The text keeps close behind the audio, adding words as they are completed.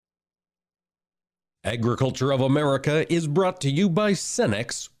Agriculture of America is brought to you by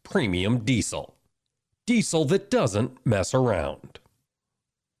Cenex Premium Diesel. Diesel that doesn't mess around.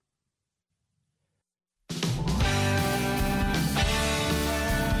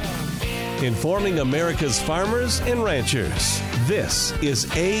 Informing America's farmers and ranchers. This is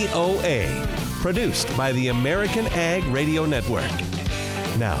AOA, produced by the American Ag Radio Network.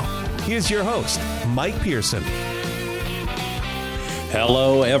 Now, here's your host, Mike Pearson.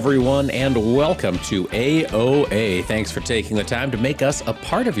 Hello, everyone, and welcome to AOA. Thanks for taking the time to make us a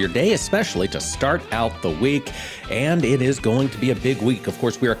part of your day, especially to start out the week. And it is going to be a big week. Of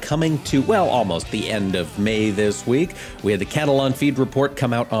course, we are coming to, almost the end of May this week. We had the Cattle on Feed report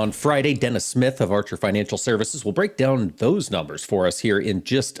come out on Friday. Dennis Smith of Archer Financial Services will break down those numbers for us here in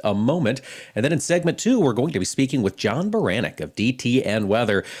just a moment. And then in segment 2, we're going to be speaking with John Baranick of DTN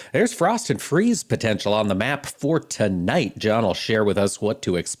Weather. There's frost and freeze potential on the map for tonight. John will share with us what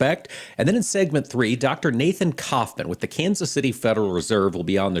to expect. And then in segment 3, Dr. Nathan Kauffman with the Kansas City Federal Reserve will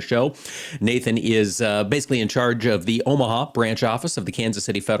be on the show. Nathan is basically in charge of the Omaha branch office of the Kansas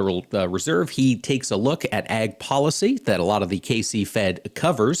City Federal Reserve. He takes a look at ag policy that a lot of the KC Fed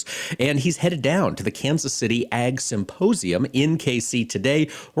covers, and he's headed down to the Kansas City Ag Symposium in KC today.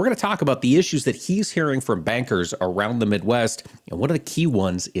 We're going to talk about the issues that he's hearing from bankers around the Midwest, and one of the key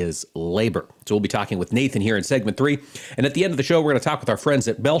ones is labor. So we'll be talking with Nathan here in segment 3. And at the end of the show, we're going to talk with our friends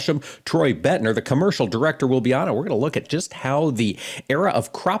at Belchim. Troy Bettner, the commercial director, will be on, and we're going to look at just how the era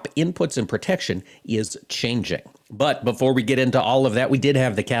of crop inputs and protection is changing. But before we get into all of that, we did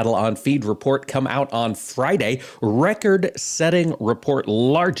have the Cattle on Feed report come out on Friday. Record-setting report,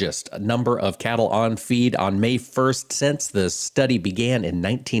 largest number of cattle on feed on May 1st since the study began in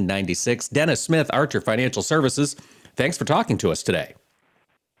 1996. Dennis Smith, Archer Financial Services, thanks for talking to us today.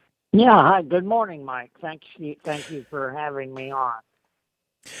 Yeah, hi. Good morning, Mike. Thank you for having me on.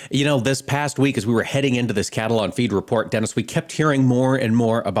 You know, this past week, as we were heading into this Cattle on Feed report, Dennis, we kept hearing more and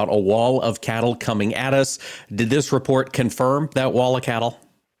more about a wall of cattle coming at us. Did this report confirm that wall of cattle?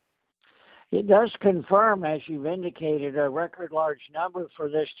 It does confirm, as you've indicated, a record large number for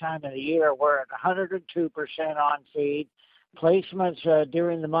this time of the year. We're at 102% on feed. Placements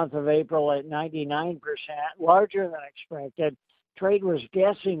during the month of April at 99%, larger than expected. Trade was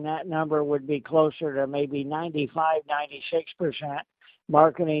guessing that number would be closer to maybe 95, 96%.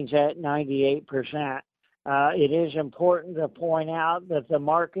 Marketing's at 98%. It is important to point out that the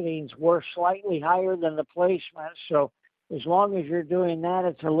marketings were slightly higher than the placements. So as long as you're doing that,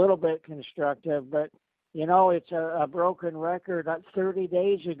 it's a little bit constructive. But, you know, it's a broken record. 30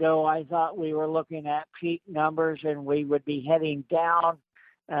 days ago, I thought we were looking at peak numbers and we would be heading down.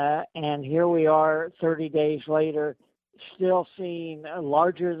 And here we are 30 days later, still seeing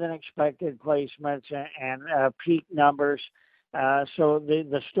larger than expected placements and peak numbers. So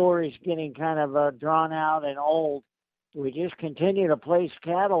the story's getting kind of drawn out and old. We just continue to place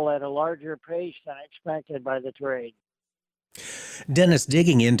cattle at a larger pace than expected by the trade. Dennis,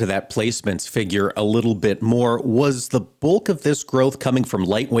 digging into that placements figure a little bit more, was the bulk of this growth coming from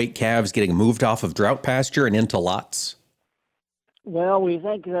lightweight calves getting moved off of drought pasture and into lots? Well, we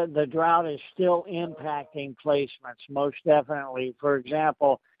think that the drought is still impacting placements, most definitely. For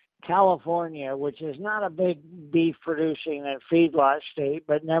example, California, which is not a big beef producing and feedlot state,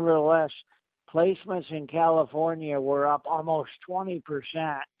 but nevertheless, placements in California were up almost 20%.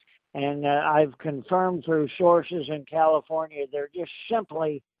 And I've confirmed through sources in California, there just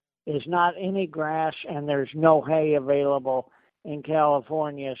simply is not any grass and there's no hay available in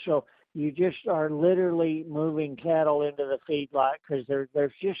California. So you just are literally moving cattle into the feedlot because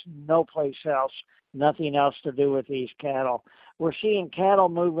there's just no place else, nothing else to do with these cattle. We're seeing cattle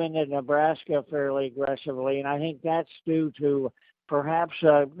move into Nebraska fairly aggressively, and I think that's due to perhaps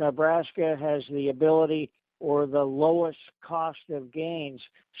Nebraska has the ability or the lowest cost of gains,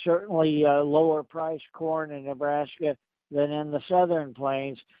 certainly lower priced corn in Nebraska than in the southern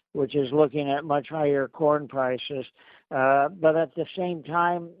plains, which is looking at much higher corn prices. But at the same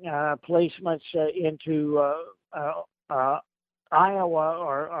time, placements into Iowa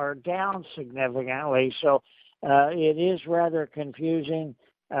are down significantly. So it is rather confusing.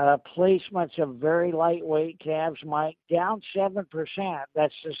 Placements of very lightweight calves might down 7%.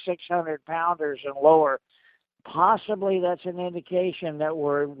 That's the 600 pounders and lower. Possibly that's an indication that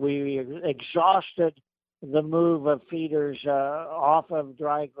we exhausted the move of feeders off of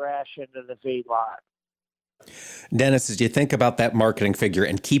dry grass into the feedlot. Dennis, as you think about that marketing figure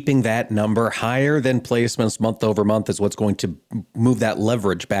and keeping that number higher than placements month over month is what's going to move that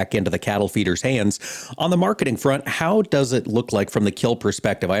leverage back into the cattle feeders' hands. On the marketing front, how does it look like from the kill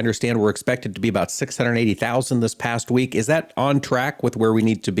perspective? I understand we're expected to be about 680,000 this past week. Is that on track with where we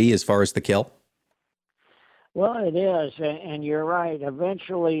need to be as far as the kill? Well, it is, and you're right.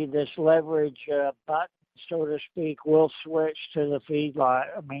 Eventually, this leverage button, so to speak, will switch to the feedlot.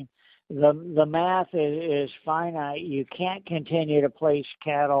 I mean, the math is finite. You can't continue to place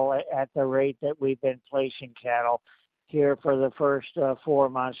cattle at the rate that we've been placing cattle here for the first 4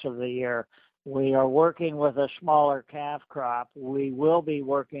 months of the year. We are working with a smaller calf crop. We will be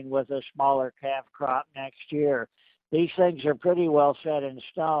working with a smaller calf crop next year. These things are pretty well set in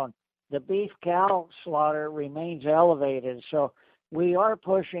stone. The beef cow slaughter remains elevated, so we are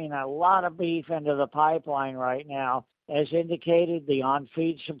pushing a lot of beef into the pipeline right now. As indicated, the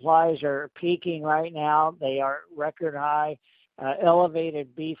on-feed supplies are peaking right now. They are record high,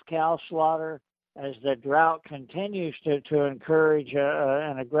 elevated beef cow slaughter as the drought continues to encourage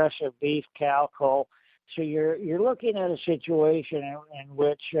an aggressive beef cow cull. So you're looking at a situation in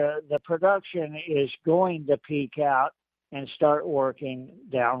which the production is going to peak out and start working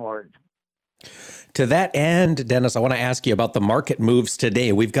downward. To that end, Dennis, I want to ask you about the market moves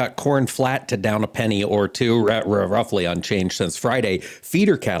today. We've got corn flat to down a penny or two, roughly unchanged since Friday.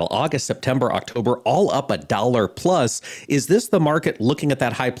 Feeder cattle, August, September, October, all up $1 plus. Is this the market looking at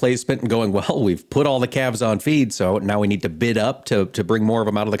that high placement and going, well, we've put all the calves on feed, so now we need to bid up to bring more of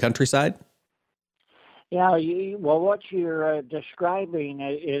them out of the countryside? Yeah, well, what you're describing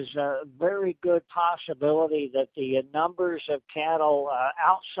is a very good possibility that the numbers of cattle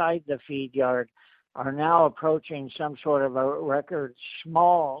outside the feed yard are now approaching some sort of a record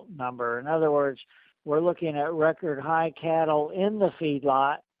small number. In other words, we're looking at record high cattle in the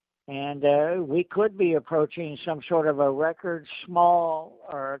feedlot, and we could be approaching some sort of a record small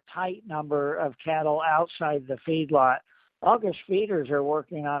or tight number of cattle outside the feedlot. August feeders are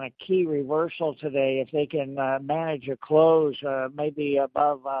working on a key reversal today. If they can manage a close maybe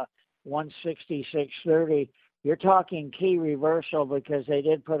above 166.30, you're talking key reversal because they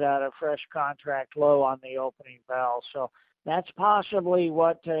did put out a fresh contract low on the opening bell. So that's possibly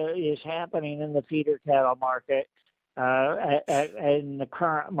what is happening in the feeder cattle market in the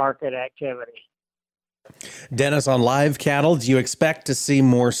current market activity. Dennis, on live cattle, do you expect to see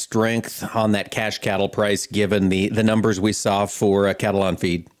more strength on that cash cattle price given the numbers we saw for cattle on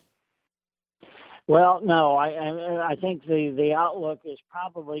feed? Well, no, I think the outlook is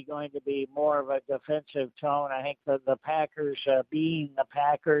probably going to be more of a defensive tone. I think the Packers, being the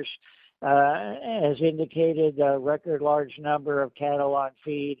Packers, as indicated, a record large number of cattle on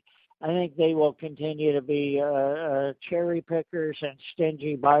feed. I think they will continue to be cherry pickers and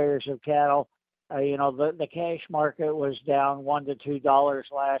stingy buyers of cattle. The cash market was down $1 to $2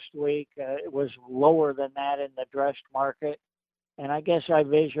 last week. It was lower than that in the dressed market. And I guess I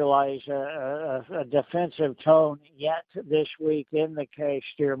visualize a defensive tone yet this week in the cash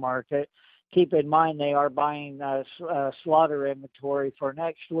steer market. Keep in mind they are buying slaughter inventory for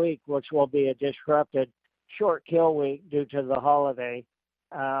next week, which will be a disrupted short kill week due to the holiday.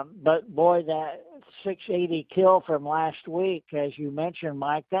 But boy, that 680 kill from last week, as you mentioned,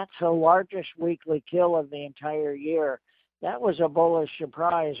 Mike, that's the largest weekly kill of the entire year. That was a bullish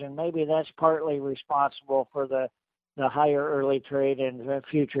surprise, and maybe that's partly responsible for the higher early trade and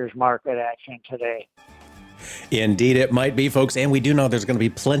futures market action today. Indeed, it might be, folks. And we do know there's going to be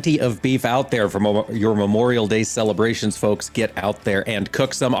plenty of beef out there for your Memorial Day celebrations, folks. Get out there and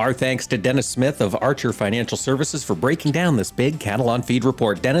cook some. Our thanks to Dennis Smith of Archer Financial Services for breaking down this big cattle on feed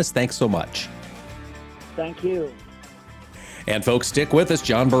report. Dennis, thanks so much. Thank you. And folks, stick with us.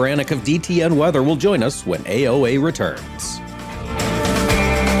 John Baranick of DTN Weather will join us when AOA returns.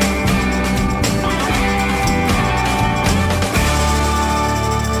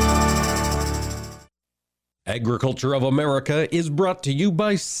 Agriculture of America is brought to you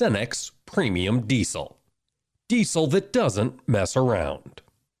by Cenex Premium Diesel. Diesel that doesn't mess around.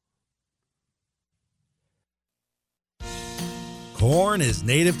 Corn is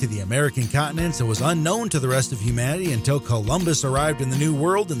native to the American continents and was unknown to the rest of humanity until Columbus arrived in the New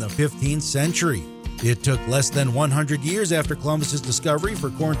World in the 15th century. It took less than 100 years after Columbus's discovery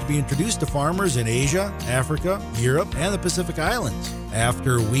for corn to be introduced to farmers in Asia, Africa, Europe, and the Pacific Islands.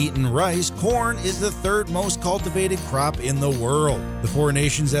 After wheat and rice, corn is the third most cultivated crop in the world. The four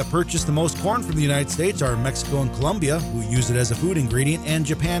nations that purchase the most corn from the United States are Mexico and Colombia, who use it as a food ingredient, and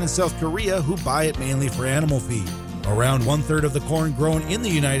Japan and South Korea, who buy it mainly for animal feed. Around 1/3 of the corn grown in the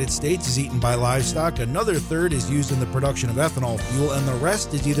United States is eaten by livestock, another third is used in the production of ethanol fuel, and the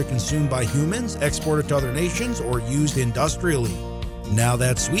rest is either consumed by humans, exported to other nations, or used industrially. Now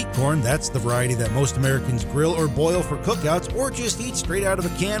that sweet corn, that's the variety that most Americans grill or boil for cookouts or just eat straight out of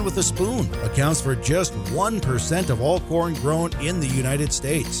a can with a spoon, accounts for just 1% of all corn grown in the United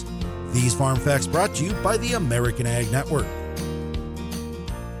States. These farm facts brought to you by the American Ag Network.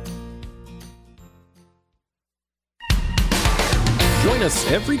 Join us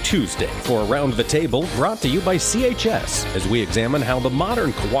every Tuesday for Around the Table, brought to you by CHS, as we examine how the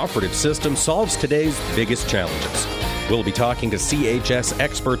modern cooperative system solves today's biggest challenges. We'll be talking to CHS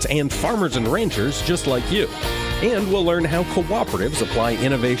experts and farmers and ranchers just like you. And we'll learn how cooperatives apply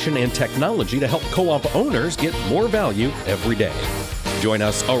innovation and technology to help co-op owners get more value every day. Join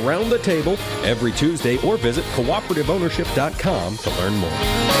us around the table every Tuesday or visit cooperativeownership.com to learn more.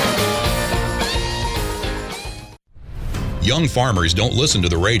 Young farmers don't listen to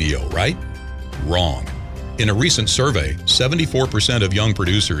the radio, right? Wrong. In a recent survey, 74% of young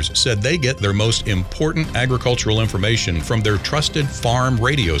producers said they get their most important agricultural information from their trusted farm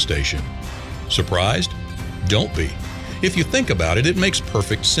radio station. Surprised? Don't be. If you think about it, it makes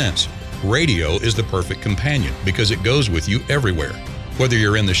perfect sense. Radio is the perfect companion because it goes with you everywhere. Whether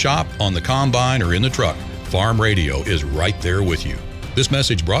you're in the shop, on the combine, or in the truck, farm radio is right there with you. This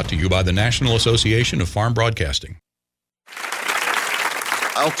message brought to you by the National Association of Farm Broadcasting.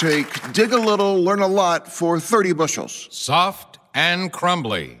 I'll take dig a little, learn a lot for 30 bushels. Soft and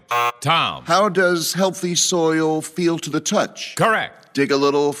crumbly. Tom. How does healthy soil feel to the touch? Correct. Dig a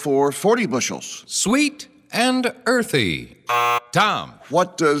little for 40 bushels. Sweet and earthy. Tom.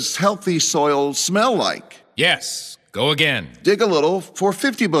 What does healthy soil smell like? Yes. Go again. Dig a little for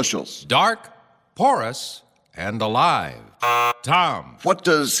 50 bushels. Dark, porous, and alive. Tom. What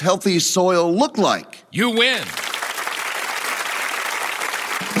does healthy soil look like? You win.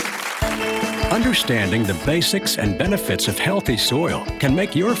 Understanding the basics and benefits of healthy soil can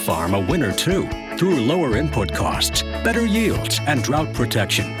make your farm a winner too, through lower input costs, better yields, and drought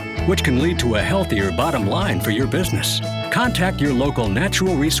protection, which can lead to a healthier bottom line for your business. Contact your local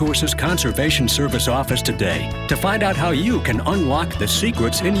Natural Resources Conservation Service office today to find out how you can unlock the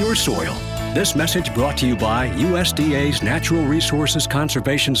secrets in your soil. This message brought to you by USDA's Natural Resources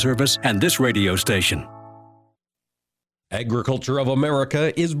Conservation Service and this radio station. Agriculture of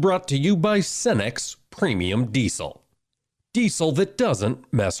America is brought to you by Cenex Premium Diesel. Diesel that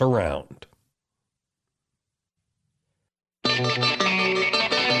doesn't mess around.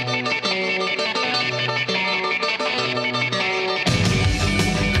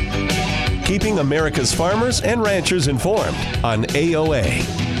 Keeping America's farmers and ranchers informed on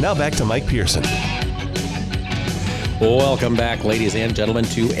AOA. Now back to Mike Pearson. Welcome back, ladies and gentlemen,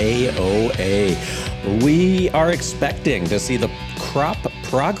 to AOA. We are expecting to see the crop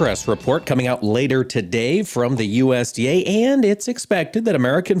progress report coming out later today from the USDA, and it's expected that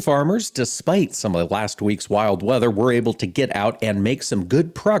American farmers, despite some of last week's wild weather, were able to get out and make some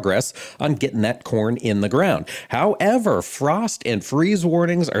good progress on getting that corn in the ground. However, frost and freeze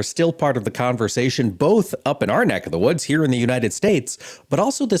warnings are still part of the conversation, both up in our neck of the woods here in the United States, but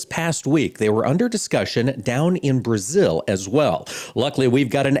also this past week they were under discussion down in Brazil as well. Luckily, we've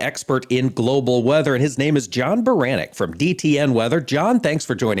got an expert in global weather, and his name is John Baranick from DTN Weather. John, thanks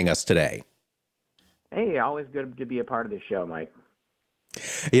for joining us today. Hey, always good to be a part of the show, Mike.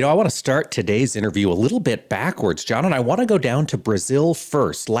 You know, I want to start today's interview a little bit backwards, John, and I want to go down to Brazil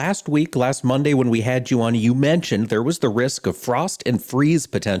first. Last Monday, when we had you on, you mentioned there was the risk of frost and freeze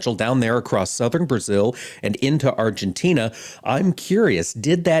potential down there across southern Brazil and into Argentina. I'm curious,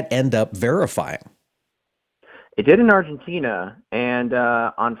 did that end up verifying? It did in Argentina, and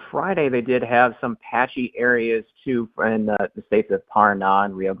on Friday they did have some patchy areas too in the states of Paraná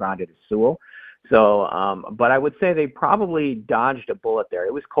and Rio Grande do Sul. So, but I would say they probably dodged a bullet there.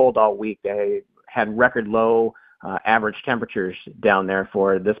 It was cold all week. They had record low average temperatures down there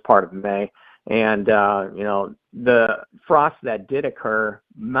for this part of May, and the frost that did occur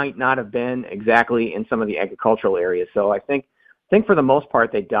might not have been exactly in some of the agricultural areas. So I think for the most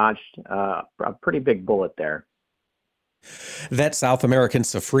part they dodged a pretty big bullet there. That South American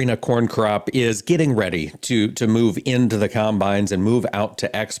safrinha corn crop is getting ready to move into the combines and move out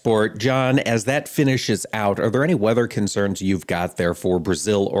to export. John, as that finishes out, are there any weather concerns you've got there for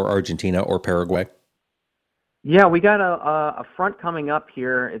Brazil or Argentina or Paraguay? Yeah, we got a front coming up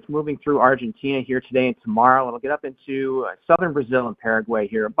here. It's moving through Argentina here today and tomorrow. It'll get up into southern Brazil and Paraguay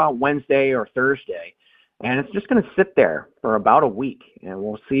here about Wednesday or Thursday. And it's just going to sit there for about a week. And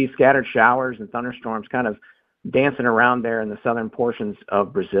we'll see scattered showers and thunderstorms kind of dancing around there in the southern portions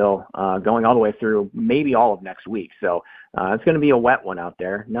of Brazil, going all the way through maybe all of next week. So it's going to be a wet one out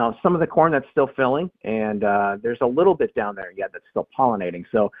there. Now, some of the corn that's still filling, and there's a little bit down there yet that's still pollinating.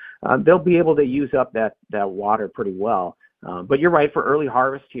 So they'll be able to use up that water pretty well. But you're right, for early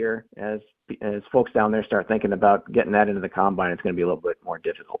harvest here, as folks down there start thinking about getting that into the combine, it's going to be a little bit more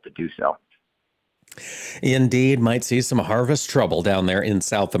difficult to do so. Indeed, might see some harvest trouble down there in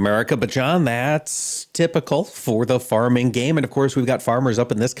South America. But, John, that's typical for the farming game. And, of course, we've got farmers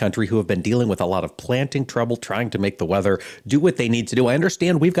up in this country who have been dealing with a lot of planting trouble, trying to make the weather do what they need to do. I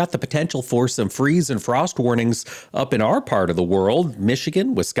understand we've got the potential for some freeze and frost warnings up in our part of the world,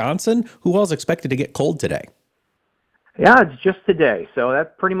 Michigan, Wisconsin. Who all's expected to get cold today? Yeah, it's just today, so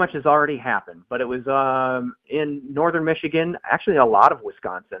that pretty much has already happened. But it was in northern Michigan. Actually, a lot of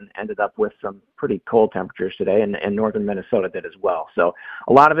Wisconsin ended up with some pretty cold temperatures today, and northern Minnesota did as well. So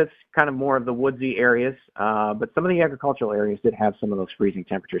a lot of it's kind of more of the woodsy areas, but some of the agricultural areas did have some of those freezing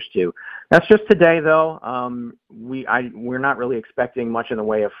temperatures too. That's just today, though. We're not really expecting much in the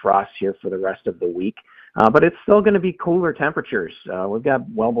way of frost here for the rest of the week. But it's still going to be cooler temperatures. We've got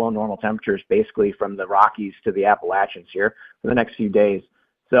well below normal temperatures basically from the Rockies to the Appalachians here for the next few days.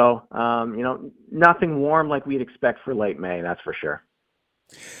 So, nothing warm like we'd expect for late May, that's for sure.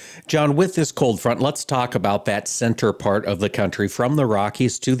 John, with this cold front, let's talk about that center part of the country from the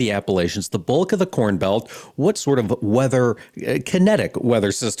Rockies to the Appalachians, the bulk of the Corn Belt. What sort of weather, kinetic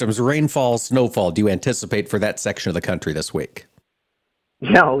weather systems, rainfall, snowfall do you anticipate for that section of the country this week?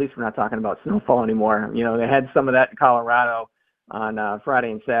 Yeah, well, at least we're not talking about snowfall anymore. They had some of that in Colorado on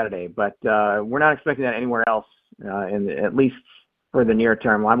Friday and Saturday, but we're not expecting that anywhere else, at least for the near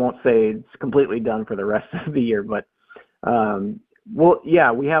term. I won't say it's completely done for the rest of the year, but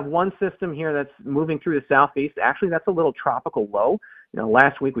we have one system here that's moving through the southeast. Actually, that's a little tropical low.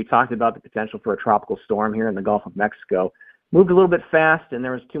 Last week we talked about the potential for a tropical storm here in the Gulf of Mexico. Moved a little bit fast, and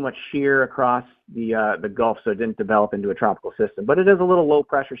there was too much shear across the Gulf, so it didn't develop into a tropical system. But it is a little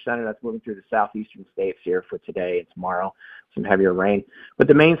low-pressure center that's moving through the southeastern states here for today and tomorrow, some heavier rain. But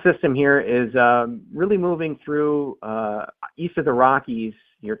the main system here is really moving through east of the Rockies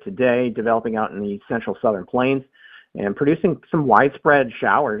here today, developing out in the central southern plains, and producing some widespread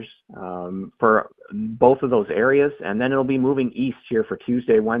showers for both of those areas. And then it'll be moving east here for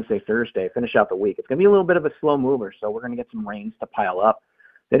Tuesday, Wednesday, Thursday, finish out the week. It's going to be a little bit of a slow mover, so we're going to get some rains to pile up.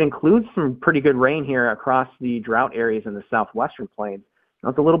 That includes some pretty good rain here across the drought areas in the southwestern plains.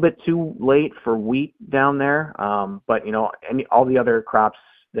 It's a little bit too late for wheat down there, but all the other crops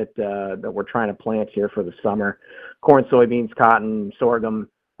that we're trying to plant here for the summer, corn, soybeans, cotton, sorghum,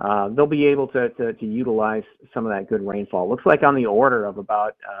 they'll be able to utilize some of that good rainfall. Looks like on the order of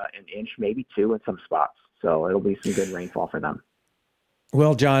about an inch, maybe two in some spots. So it'll be some good rainfall for them.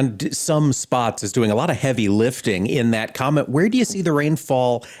 Well, John, some spots is doing a lot of heavy lifting in that comment. Where do you see the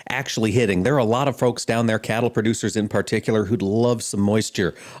rainfall actually hitting? There are a lot of folks down there, cattle producers in particular, who'd love some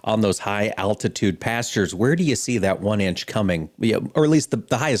moisture on those high altitude pastures. Where do you see that 1 inch coming, or at least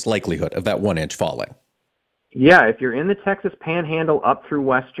the highest likelihood of that 1 inch falling? Yeah, if you're in the Texas Panhandle up through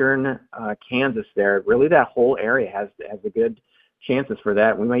western Kansas there, really that whole area has the good chances for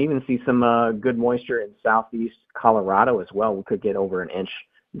that. We might even see some good moisture in southeast Colorado as well. We could get over an inch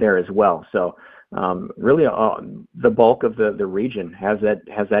there as well. So really the bulk of the region has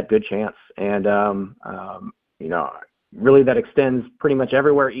that good chance. And, really that extends pretty much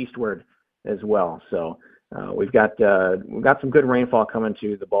everywhere eastward as well. So we've got some good rainfall coming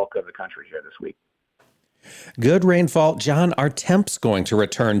to the bulk of the country here this week. Good rainfall. John, are temps going to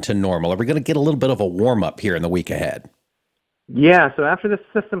return to normal? Are we going to get a little bit of a warm up here in the week ahead? Yeah, so after the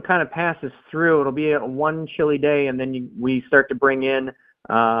system kind of passes through, it'll be a one chilly day, and then we start to bring in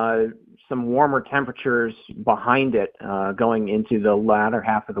some warmer temperatures behind it going into the latter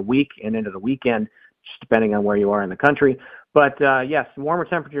half of the week and into the weekend, just depending on where you are in the country. But yes, warmer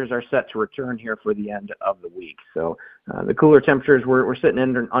temperatures are set to return here for the end of the week. So the cooler temperatures we're sitting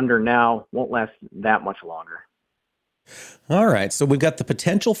under now won't last that much longer. All right, so we've got the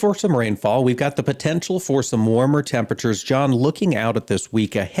potential for some rainfall. We've got the potential for some warmer temperatures. John, looking out at this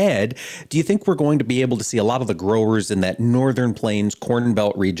week ahead, do you think we're going to be able to see a lot of the growers in that northern plains Corn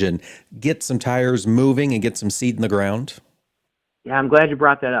Belt region get some tires moving and get some seed in the ground? Yeah, I'm glad you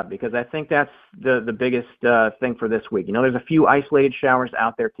brought that up because I think that's the biggest thing for this week. There's a few isolated showers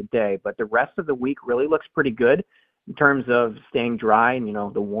out there today, but the rest of the week really looks pretty good in terms of staying dry, and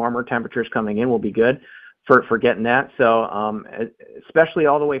the warmer temperatures coming in will be good for getting that. So especially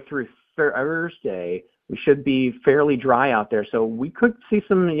all the way through Thursday, we should be fairly dry out there. So we could see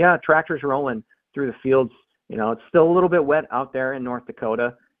some tractors rolling through the fields. It's still a little bit wet out there in North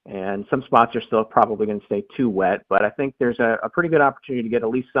Dakota, and some spots are still probably going to stay too wet. But I think there's a pretty good opportunity to get at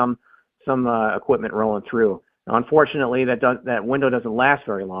least some equipment rolling through. Now, unfortunately, that window doesn't last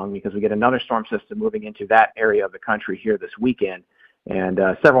very long because we get another storm system moving into that area of the country here this weekend. And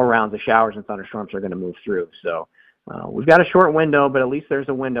several rounds of showers and thunderstorms are going to move through. So we've got a short window, but at least there's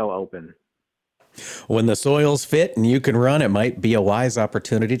a window open. When the soil's fit and you can run, it might be a wise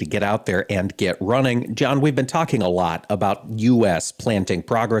opportunity to get out there and get running. John, we've been talking a lot about U.S. planting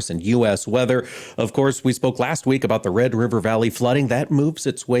progress and U.S. weather. Of course, we spoke last week about the Red River Valley flooding. That moves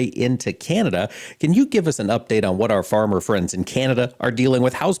its way into Canada. Can you give us an update on what our farmer friends in Canada are dealing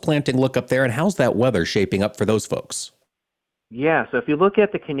with? How's planting look up there, and how's that weather shaping up for those folks? Yeah, so if you look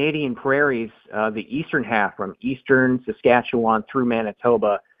at the Canadian prairies, the eastern half from eastern Saskatchewan through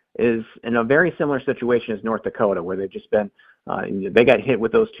Manitoba is in a very similar situation as North Dakota, where they've just been, they got hit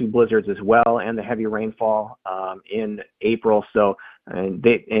with those two blizzards as well, and the heavy rainfall in April. So, and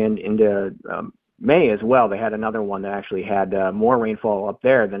into May as well, they had another one that actually had more rainfall up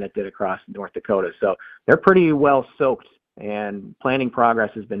there than it did across North Dakota. So they're pretty well soaked, and planting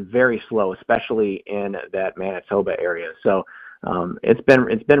progress has been very slow, especially in that Manitoba area. So it's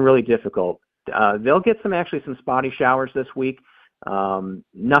been really difficult. They'll get some spotty showers this week.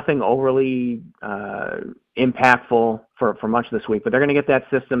 Nothing overly impactful for much this week, but they're going to get that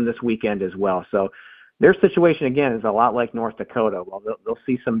system this weekend as well. So their situation, again, is a lot like North Dakota. Well, they'll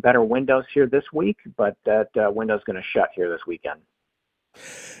see some better windows here this week, but that window's going to shut here this weekend.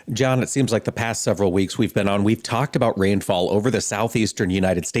 John, it seems like the past several weeks we've talked about rainfall over the southeastern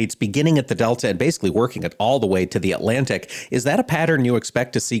United States, beginning at the Delta and basically working it all the way to the Atlantic. Is that a pattern you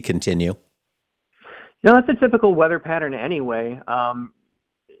expect to see continue? No, that's a typical weather pattern anyway.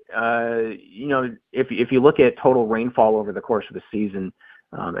 If you look at total rainfall over the course of the season,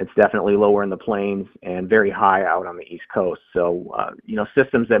 it's definitely lower in the plains and very high out on the East Coast. So,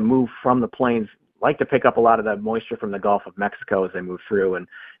 systems that move from the plains like to pick up a lot of that moisture from the Gulf of Mexico as they move through and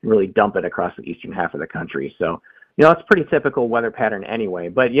really dump it across the eastern half of the country. So, it's a pretty typical weather pattern anyway.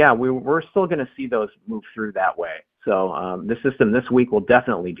 But yeah, we're still going to see those move through that way. So the system this week will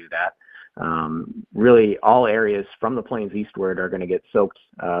definitely do that. Really, all areas from the plains eastward are going to get soaked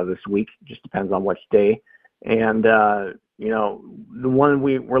this week. Just depends on which day. And, the one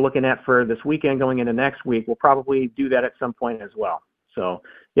we're looking at for this weekend going into next week will probably do that at some point as well. So,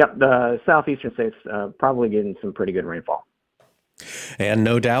 yep, the southeastern states probably getting some pretty good rainfall. And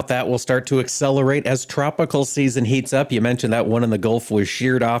no doubt that will start to accelerate as tropical season heats up. You mentioned that one in the Gulf was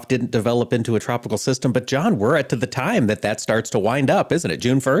sheared off, didn't develop into a tropical system. But, John, we're at the time that starts to wind up, isn't it?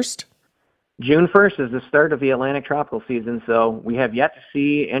 June 1st? June 1st is the start of the Atlantic tropical season, so we have yet to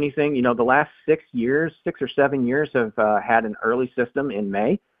see anything. The last 6 or 7 years have had an early system in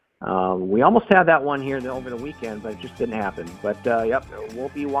May. We almost had that one here over the weekend, but it just didn't happen. But, yep, we'll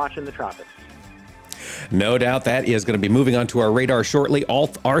be watching the tropics. No doubt that is going to be moving onto our radar shortly.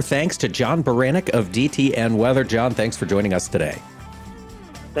 All our thanks to John Baranick of DTN Weather. John, thanks for joining us today.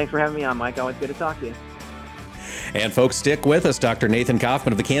 Thanks for having me on, Mike. Always good to talk to you. And folks, stick with us. Dr. Nathan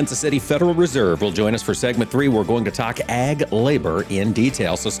Kauffman of the Kansas City Federal Reserve will join us for segment 3. We're going to talk ag labor in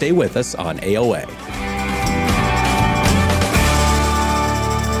detail, so stay with us on AOA.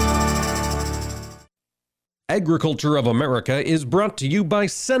 Agriculture of America is brought to you by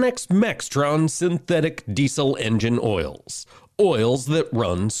Cenex Maxtron synthetic diesel engine oils. Oils that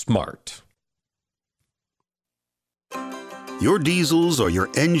run smart. Your diesels are your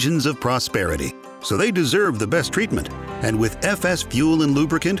engines of prosperity, so they deserve the best treatment. And with FS Fuel and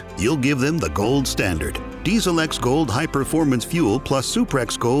Lubricant, you'll give them the gold standard. Diesel X Gold High Performance Fuel plus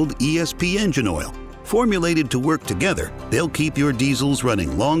Suprex Gold ESP engine oil. Formulated to work together, they'll keep your diesels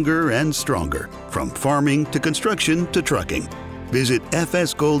running longer and stronger, from farming to construction to trucking. Visit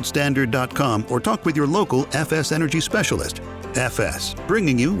fsgoldstandard.com or talk with your local FS Energy specialist. FS,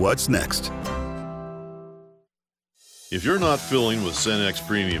 bringing you what's next. If you're not filling with Cenex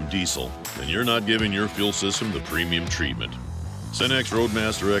Premium Diesel, then you're not giving your fuel system the premium treatment. Cenex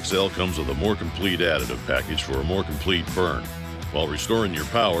Roadmaster XL comes with a more complete additive package for a more complete burn, while restoring your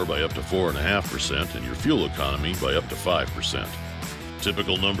power by up to 4.5% and your fuel economy by up to 5%.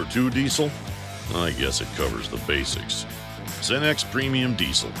 Typical number 2 diesel? I guess it covers the basics. Cenex Premium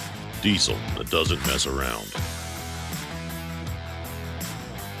Diesel. Diesel that doesn't mess around.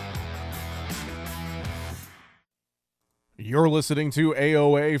 You're listening to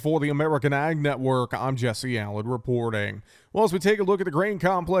AOA for the American Ag Network. I'm Jesse Allen reporting. Well, as we take a look at the grain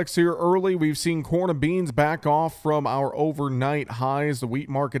complex here early, we've seen corn and beans back off from our overnight highs. The wheat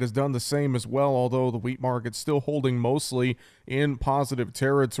market has done the same as well, although the wheat market's still holding mostly in positive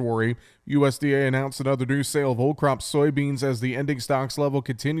territory. USDA announced another new sale of old crop soybeans as the ending stocks level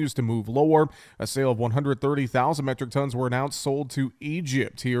continues to move lower. A sale of 130,000 metric tons were announced sold to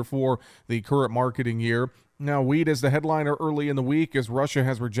Egypt here for the current marketing year. Now, wheat is the headliner early in the week as Russia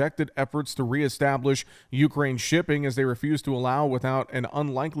has rejected efforts to reestablish Ukraine shipping as they refuse to allow without an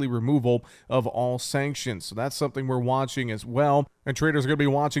unlikely removal of all sanctions. So that's something we're watching as well. And traders are going to be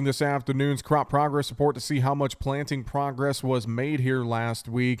watching this afternoon's crop progress report to see how much planting progress was made here last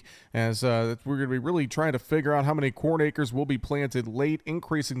week, as we're going to be really trying to figure out how many corn acres will be planted late,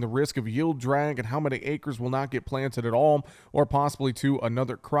 increasing the risk of yield drag, and how many acres will not get planted at all, or possibly to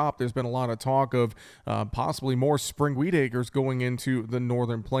another crop. There's been a lot of talk of possibly more spring wheat acres going into the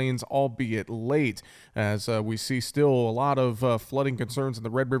northern plains, albeit late, as we see still a lot of flooding concerns in the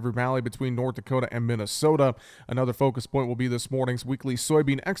Red River Valley between North Dakota and Minnesota. Another focus point will be this morning's weekly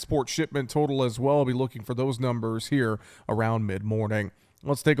soybean export shipment total as well. I'll be looking for those numbers here around mid-morning.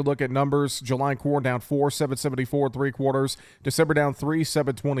 Let's take a look at numbers. July corn down 4, 774 3/4. December down 3,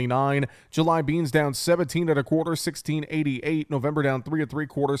 729. July beans down 17 1/4, 1688. November down 3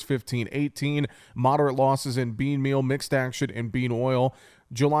 3/4, 1518. Moderate losses in bean meal, mixed action in bean oil.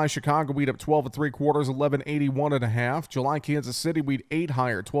 July Chicago wheat up 12 3/4, 1181 1/2. July Kansas City wheat 8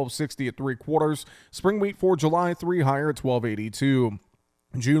 higher, 1260 3/4. Spring wheat for July 3 higher, 1282.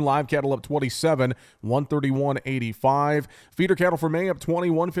 June live cattle up 27, 131.85. Feeder cattle for May up 20,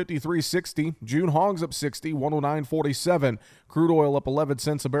 153.60. June hogs up 60, 109.47. Crude oil up 11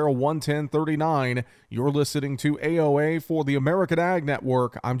 cents a barrel, 110.39. You're listening to AOA for the American Ag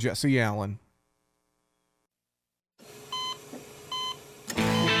Network. I'm Jesse Allen.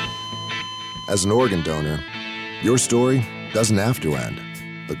 As an organ donor, your story doesn't have to end.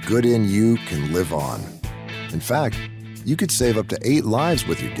 The good in you can live on. In fact, you could save up to 8 lives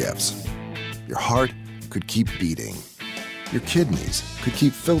with your gifts. Your heart could keep beating. Your kidneys could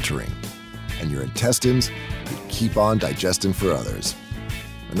keep filtering. And your intestines could keep on digesting for others.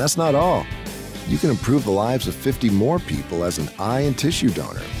 And that's not all. You can improve the lives of 50 more people as an eye and tissue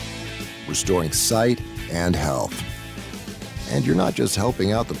donor, restoring sight and health. And you're not just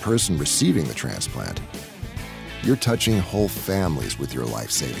helping out the person receiving the transplant. You're touching whole families with your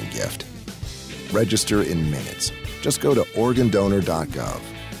life-saving gift. Register in minutes. Just go to organdonor.gov.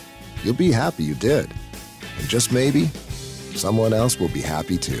 You'll be happy you did. And just maybe, someone else will be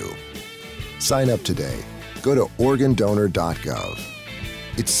happy too. Sign up today. Go to organdonor.gov.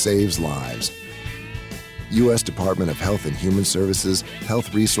 It saves lives. U.S. Department of Health and Human Services,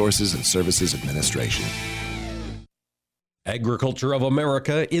 Health Resources and Services Administration. Agriculture of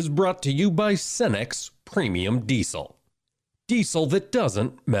America is brought to you by Cenex Premium Diesel. Diesel that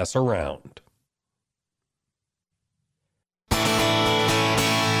doesn't mess around.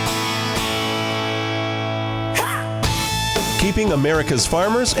 Keeping America's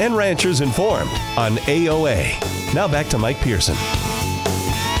farmers and ranchers informed on AOA. Now back to Mike Pearson.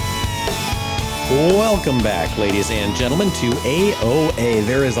 Welcome back, ladies and gentlemen, to AOA.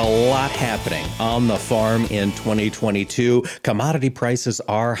 There is a lot happening on the farm in 2022. Commodity prices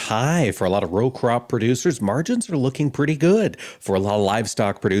are high for a lot of row crop producers. Margins are looking pretty good for a lot of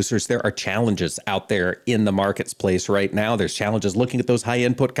livestock producers. There are challenges out there in the marketplace right now. There's challenges looking at those high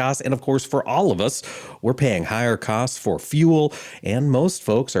input costs. And of course, for all of us, we're paying higher costs for fuel, and most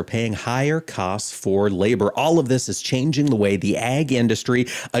folks are paying higher costs for labor. All of this is changing the way the ag industry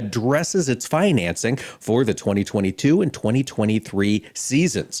addresses its financing for the 2022 and 2023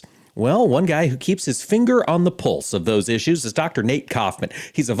 seasons. Well, one guy who keeps his finger on the pulse of those issues is Dr. Nate Kauffman.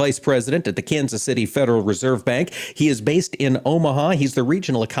 He's a vice president at the Kansas City Federal Reserve Bank. He is based in Omaha. He's the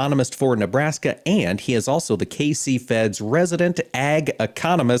regional economist for Nebraska, and he is also the KC Fed's resident ag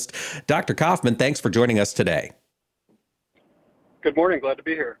economist. Dr. Kauffman, thanks for joining us today. Good morning. Glad to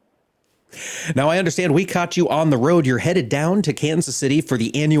be here. Now, I understand we caught you on the road. You're headed down to Kansas City for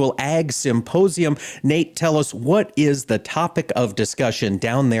the annual Ag Symposium. Nate, tell us, what is the topic of discussion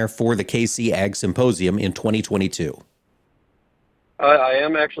down there for the KC Ag Symposium in 2022? I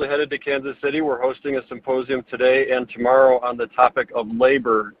am actually headed to Kansas City. We're hosting a symposium today and tomorrow on the topic of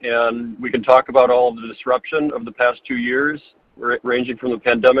labor. And we can talk about all of the disruption of the past 2 years, ranging from the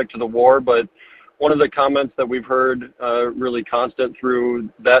pandemic to the war. But one of the comments that we've heard really constant through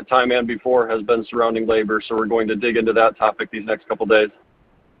that time and before has been surrounding labor. So we're going to dig into that topic these next couple days.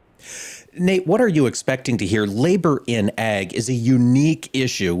 Nate, what are you expecting to hear? Labor in ag is a unique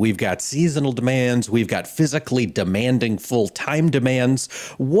issue. We've got seasonal demands. We've got physically demanding full-time demands.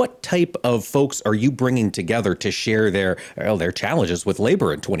 What type of folks are you bringing together to share their challenges with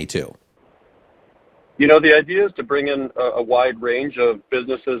labor in 22? You know, the idea is to bring in a wide range of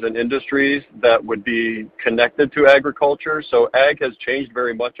businesses and industries that would be connected to agriculture. So ag has changed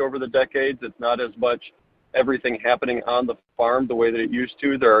very much over the decades. It's not as much everything happening on the farm the way that it used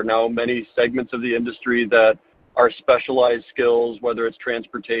to. There are now many segments of the industry that are specialized skills, whether it's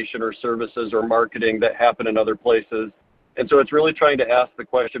transportation or services or marketing, that happen in other places. And so it's really trying to ask the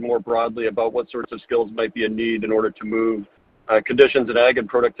question more broadly about what sorts of skills might be in need in order to move conditions in ag and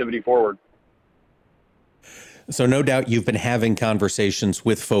productivity forward. So no doubt you've been having conversations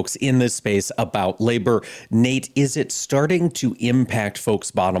with folks in this space about labor. Nate, is it starting to impact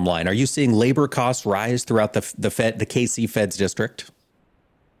folks' bottom line? Are you seeing labor costs rise throughout the KC Fed's district?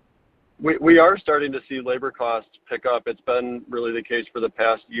 We are starting to see labor costs pick up. It's been really the case for the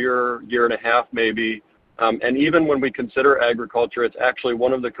past year and a half maybe. And even when we consider agriculture, it's actually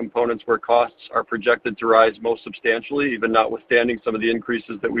one of the components where costs are projected to rise most substantially, even notwithstanding some of the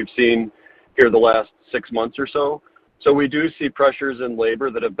increases that we've seen here the last 6 months or so. So we do see pressures in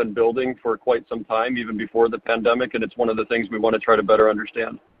labor that have been building for quite some time, even before the pandemic, and it's one of the things we want to try to better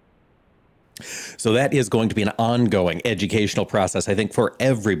understand. So that is going to be an ongoing educational process, I think, for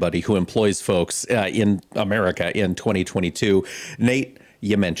everybody who employs folks in America in 2022. Nate,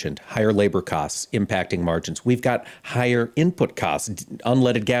 you mentioned higher labor costs impacting margins. We've got higher input costs.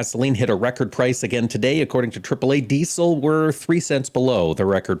 Unleaded gasoline hit a record price again today. According to AAA, diesel were 3 cents below the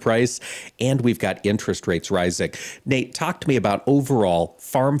record price, and we've got interest rates rising. Nate, talk to me about overall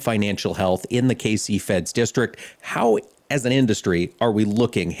farm financial health in the KC Fed's district. How, as an industry, are we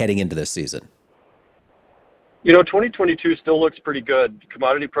looking heading into this season? 2022 still looks pretty good.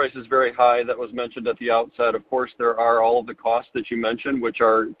 Commodity price is very high. That was mentioned at the outset. Of course, there are all of the costs that you mentioned, which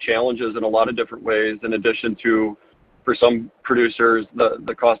are challenges in a lot of different ways, in addition to, for some producers,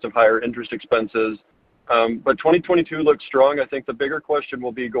 the cost of higher interest expenses. But 2022 looks strong. I think the bigger question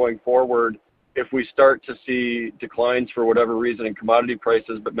will be going forward, if we start to see declines for whatever reason in commodity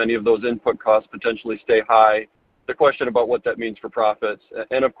prices, but many of those input costs potentially stay high, the question about what that means for profits.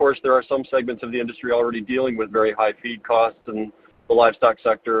 And of course, there are some segments of the industry already dealing with very high feed costs, and the livestock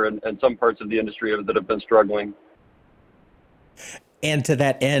sector and some parts of the industry that have been struggling. And to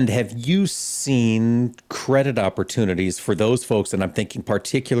that end, have you seen credit opportunities for those folks? And I'm thinking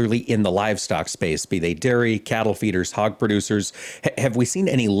particularly in the livestock space, be they dairy, cattle feeders, hog producers. Have we seen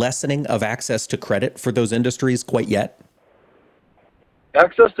any lessening of access to credit for those industries quite yet?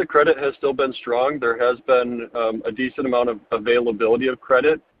 Access to credit has still been strong. There has been a decent amount of availability of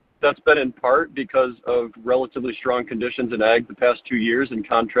credit. That's been in part because of relatively strong conditions in ag the past 2 years, in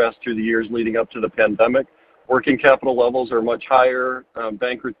contrast to the years leading up to the pandemic. Working capital levels are much higher.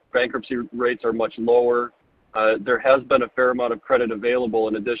 Bankruptcy rates are much lower. There has been a fair amount of credit available,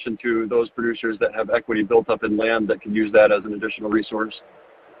 in addition to those producers that have equity built up in land that can use that as an additional resource.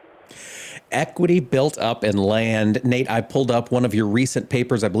 Equity built up in land. Nate, I pulled up one of your recent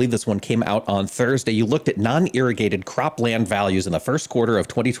papers. I believe this one came out on Thursday. You looked at non-irrigated cropland values in the first quarter of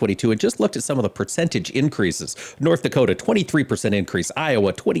 2022 and just looked at some of the percentage increases. North Dakota, 23% increase.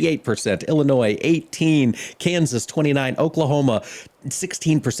 Iowa, 28%. Illinois, 18%. Kansas, 29%. Oklahoma,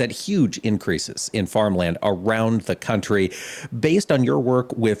 16%, huge increases in farmland around the country. Based on your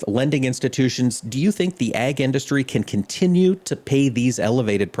work with lending institutions, do you think the ag industry can continue to pay these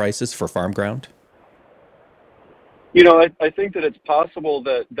elevated prices for farm ground? I think that it's possible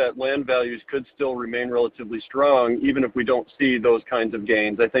that land values could still remain relatively strong, even if we don't see those kinds of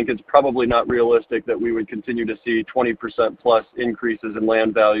gains. I think it's probably not realistic that we would continue to see 20% plus increases in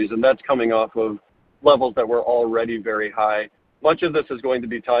land values, and that's coming off of levels that were already very high. Much of this is going to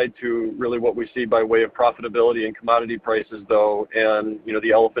be tied to really what we see by way of profitability and commodity prices, though. And,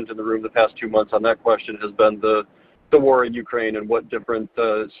 the elephant in the room the past 2 months on that question has been the war in Ukraine and what different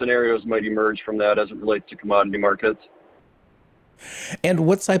scenarios might emerge from that as it relates to commodity markets. And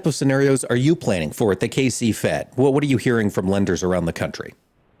what type of scenarios are you planning for at the KC Fed? What are you hearing from lenders around the country?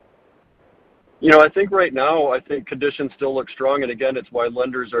 I think right now, conditions still look strong. And again, it's why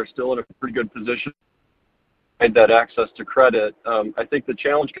lenders are still in a pretty good position that access to credit. I think the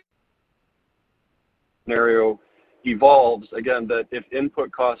challenge scenario evolves, again, that if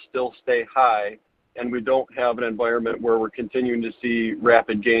input costs still stay high and we don't have an environment where we're continuing to see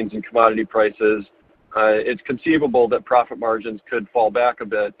rapid gains in commodity prices, it's conceivable that profit margins could fall back a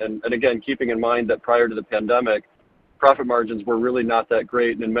bit. And again, keeping in mind that prior to the pandemic, profit margins were really not that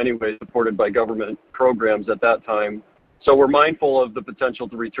great, and in many ways supported by government programs at that time. So we're mindful of the potential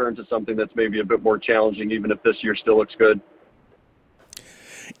to return to something that's maybe a bit more challenging, even if this year still looks good.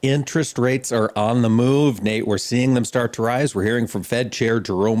 Interest rates are on the move. Nate, we're seeing them start to rise. We're hearing from Fed Chair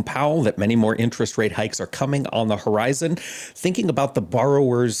Jerome Powell that many more interest rate hikes are coming on the horizon. Thinking about the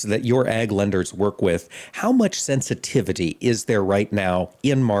borrowers that your ag lenders work with, how much sensitivity is there right now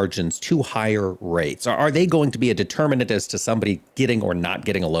in margins to higher rates? Are they going to be a determinant as to somebody getting or not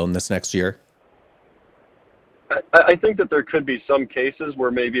getting a loan this next year? I think that there could be some cases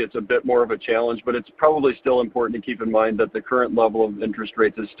where maybe it's a bit more of a challenge, but it's probably still important to keep in mind that the current level of interest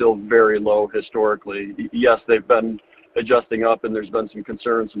rates is still very low historically. Yes, they've been adjusting up, and there's been some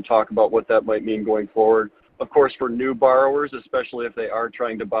concern, some talk about what that might mean going forward. Of course, for new borrowers, especially if they are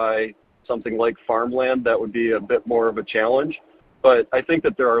trying to buy something like farmland, that would be a bit more of a challenge. But I think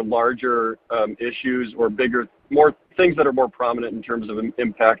that there are larger issues or more things that are more prominent in terms of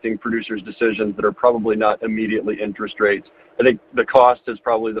impacting producers' decisions that are probably not immediately interest rates. I think the cost is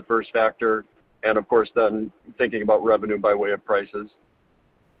probably the first factor, and of course then thinking about revenue by way of prices.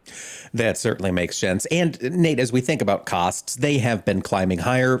 That certainly makes sense. And Nate, as we think about costs, they have been climbing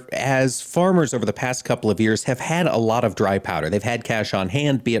higher as farmers over the past couple of years have had a lot of dry powder. They've had cash on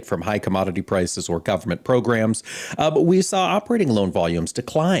hand, be it from high commodity prices or government programs. But we saw operating loan volumes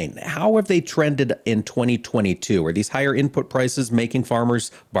decline. How have they trended in 2022? Are these higher input prices making farmers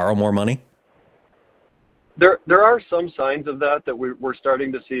borrow more money? There are some signs of that we're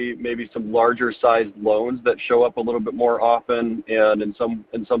starting to see maybe some larger sized loans that show up a little bit more often, and in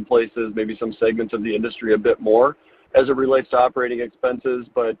some places, maybe some segments of the industry a bit more as it relates to operating expenses.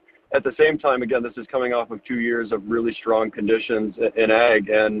 But at the same time, again, this is coming off of 2 years of really strong conditions in ag,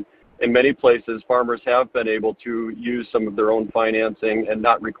 and in many places, farmers have been able to use some of their own financing and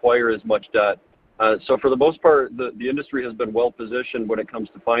not require as much debt. So for the most part, the industry has been well positioned when it comes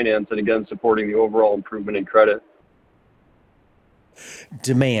to finance and, again, supporting the overall improvement in credit.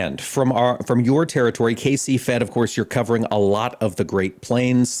 Demand from your territory, KC Fed, of course, you're covering a lot of the Great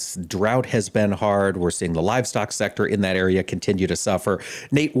Plains. Drought has been hard. We're seeing the livestock sector in that area continue to suffer.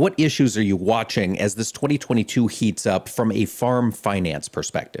 Nate, what issues are you watching as this 2022 heats up from a farm finance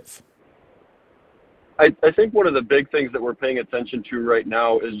perspective? I think one of the big things that we're paying attention to right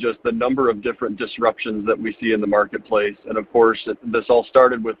now is just the number of different disruptions that we see in the marketplace. And of course, this all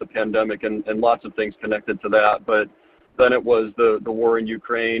started with the pandemic and lots of things connected to that. But then it was the war in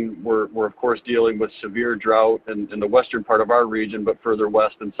Ukraine. We're of course dealing with severe drought in the western part of our region, but further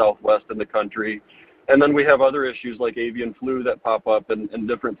west and southwest in the country. And then we have other issues like avian flu that pop up and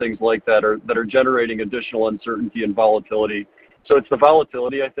different things like that are generating additional uncertainty and volatility. So it's the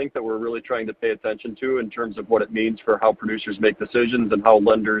volatility, I think, that we're really trying to pay attention to in terms of what it means for how producers make decisions and how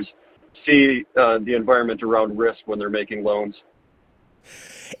lenders see the environment around risk when they're making loans.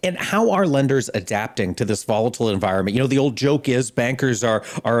 And how are lenders adapting to this volatile environment? You know, the old joke is bankers are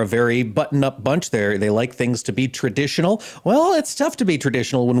a very button-up bunch there. They like things to be traditional. Well, it's tough to be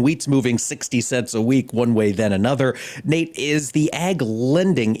traditional when wheat's moving 60 cents a week one way then another. Nate, is the ag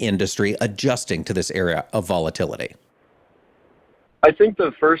lending industry adjusting to this area of volatility? I think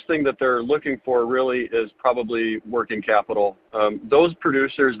the first thing that they're looking for really is probably working capital. Those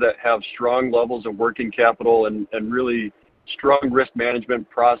producers that have strong levels of working capital and really strong risk management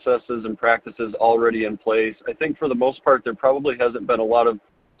processes and practices already in place, I think for the most part there probably hasn't been a lot of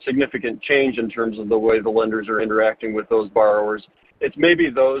significant change in terms of the way the lenders are interacting with those borrowers. It's maybe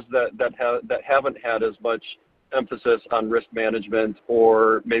those that haven't had as much emphasis on risk management,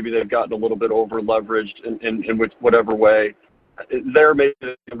 or maybe they've gotten a little bit over leveraged in whatever way. There, maybe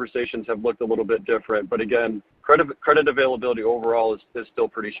the conversations have looked a little bit different, but again, credit availability overall is still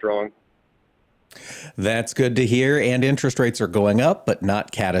pretty strong. That's good to hear. And interest rates are going up, but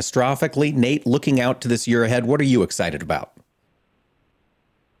not catastrophically. Nate, looking out to this year ahead, what are you excited about?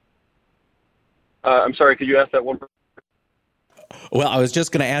 I'm sorry, could you ask that one? Well, I was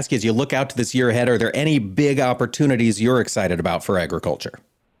just going to ask you, as you look out to this year ahead, are there any big opportunities you're excited about for agriculture?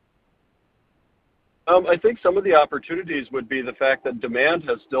 I think some of the opportunities would be the fact that demand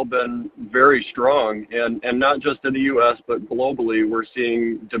has still been very strong, and not just in the U.S., but globally. We're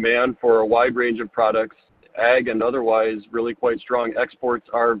seeing demand for a wide range of products, ag and otherwise, really quite strong. Exports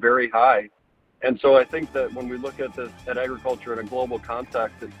are very high. And so I think that when we look at this, at agriculture in a global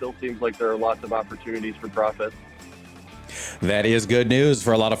context, it still seems like there are lots of opportunities for profit. That is good news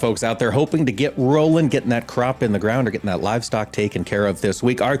for a lot of folks out there hoping to get rolling, getting that crop in the ground or getting that livestock taken care of this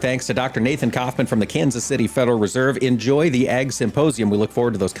week. Our thanks to Dr. Nathan Kauffman from the Kansas City Federal Reserve. Enjoy the Ag Symposium. We look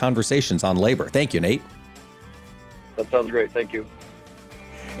forward to those conversations on labor. Thank you, Nate. That sounds great. Thank you.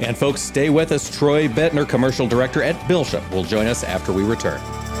 And folks, stay with us. Troy Bettner, Commercial Director at Belchim, will join us after we return.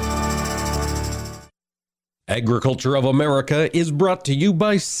 Agriculture of America is brought to you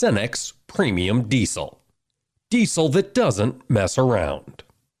by Cenex Premium Diesel. Diesel that doesn't mess around.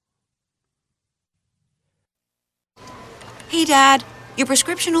 Hey, Dad, your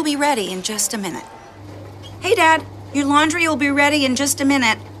prescription will be ready in just a minute. Hey, Dad, your laundry will be ready in just a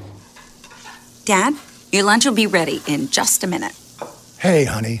minute. Dad, your lunch will be ready in just a minute. Hey,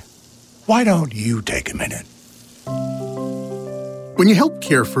 honey, why don't you take a minute? When you help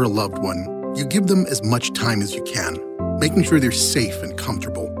care for a loved one, you give them as much time as you can, making sure they're safe and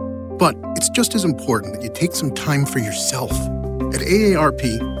comfortable. But it's just as important that you take some time for yourself. At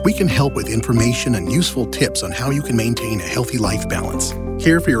AARP, we can help with information and useful tips on how you can maintain a healthy life balance,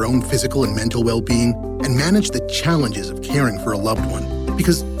 care for your own physical and mental well-being, and manage the challenges of caring for a loved one.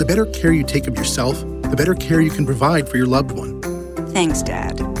 Because the better care you take of yourself, the better care you can provide for your loved one. Thanks,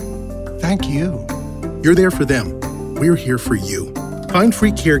 Dad. Thank you. You're there for them. We're here for you. Find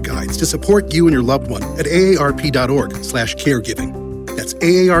free care guides to support you and your loved one at aarp.org/caregiving. That's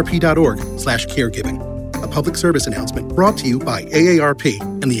aarp.org/caregiving. A public service announcement brought to you by AARP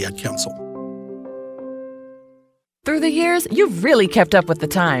and the Ad Council. Through the years, you've really kept up with the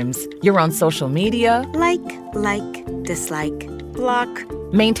times. You're on social media. Like, dislike, block.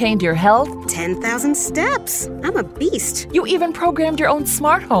 Maintained your health. 10,000 steps. I'm a beast. You even programmed your own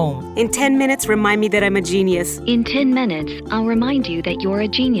smart home. In 10 minutes, remind me that I'm a genius. In 10 minutes, I'll remind you that you're a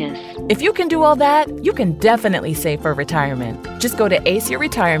genius. If you can do all that, you can definitely save for retirement. Just go to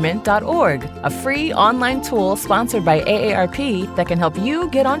aceyourretirement.org, a free online tool sponsored by AARP that can help you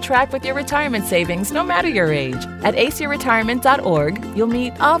get on track with your retirement savings no matter your age. At aceyourretirement.org, you'll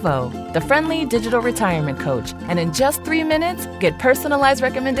meet Avo, the friendly digital retirement coach, and in just 3 minutes, get personalized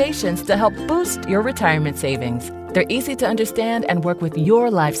recommendations to help boost your retirement savings. They're easy to understand and work with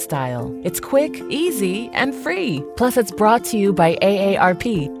your lifestyle. It's quick, easy, and free. Plus, it's brought to you by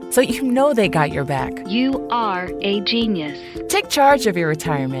AARP, so you know they got your back. You are a genius. Take charge of your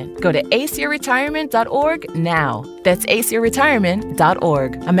retirement. Go to aceyourretirement.org now. That's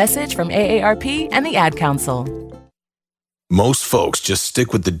aceyourretirement.org. A message from AARP and the Ad Council. Most folks just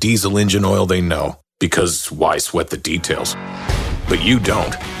stick with the diesel engine oil they know, because why sweat the details? But you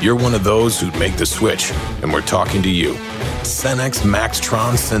don't. You're one of those who'd make the switch, and we're talking to you. Cenex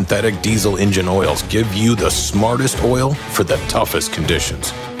Maxtron synthetic diesel engine oils give you the smartest oil for the toughest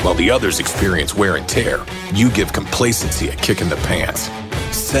conditions. While the others experience wear and tear, you give complacency a kick in the pants.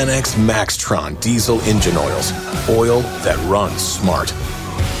 Cenex Maxtron diesel engine oils. Oil that runs smart.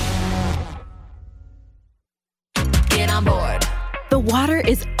 Get on board. The water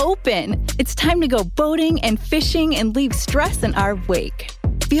is open. It's time to go boating and fishing and leave stress in our wake.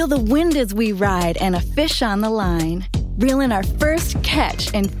 Feel the wind as we ride and a fish on the line. Reel in our first catch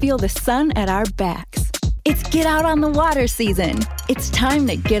and feel the sun at our backs. It's get out on the water season. It's time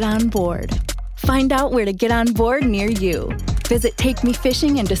to get on board. Find out where to get on board near you. Visit Take Me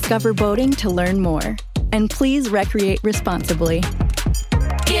Fishing and Discover Boating to learn more. And please recreate responsibly.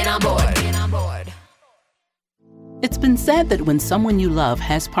 Get on board. Get on board. It's been said that when someone you love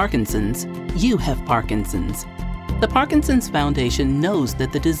has Parkinson's, you have Parkinson's. The Parkinson's Foundation knows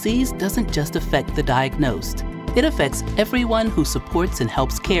that the disease doesn't just affect the diagnosed. It affects everyone who supports and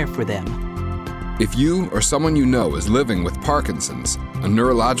helps care for them. If you or someone you know is living with Parkinson's, a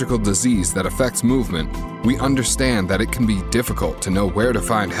neurological disease that affects movement, we understand that it can be difficult to know where to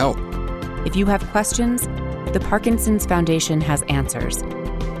find help. If you have questions, the Parkinson's Foundation has answers.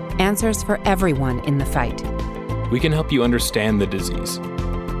 Answers for everyone in the fight. We can help you understand the disease,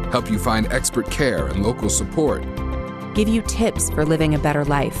 help you find expert care and local support, give you tips for living a better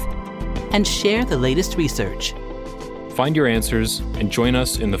life, and share the latest research. Find your answers and join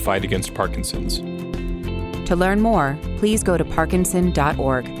us in the fight against Parkinson's. To learn more, please go to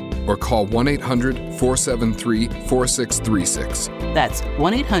parkinson.org or call 1-800-473-4636. That's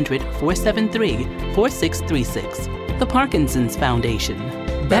 1-800-473-4636. The Parkinson's Foundation.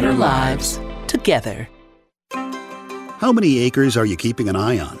 Better lives together. How many acres are you keeping an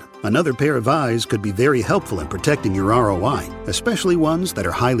eye on? Another pair of eyes could be very helpful in protecting your ROI, especially ones that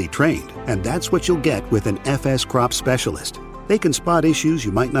are highly trained. And that's what you'll get with an FS crop specialist. They can spot issues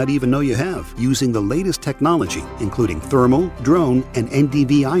you might not even know you have using the latest technology, including thermal, drone, and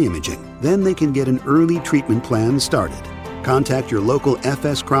NDVI eye imaging. Then they can get an early treatment plan started. Contact your local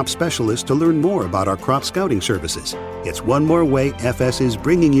FS crop specialist to learn more about our crop scouting services. It's one more way FS is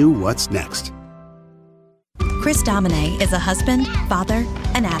bringing you what's next. Chris Domine is a husband, father,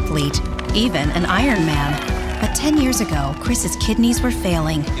 an athlete, even an Ironman. But 10 years ago, Chris's kidneys were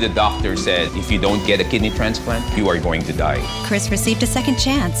failing. The doctor said if you don't get a kidney transplant, you are going to die. Chris received a second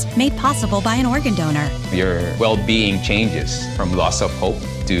chance, made possible by an organ donor. Your well-being changes from loss of hope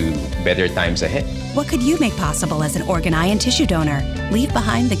to better times ahead. What could you make possible as an organ, eye, and tissue donor? Leave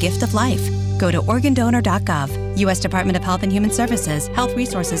behind the gift of life. Go to organdonor.gov. U.S. Department of Health and Human Services, Health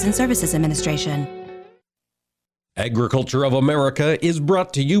Resources and Services Administration. Agriculture of America is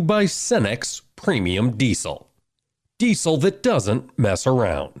brought to you by Cenex Premium Diesel. Diesel that doesn't mess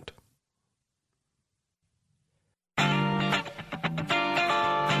around.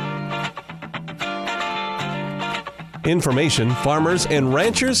 Information farmers and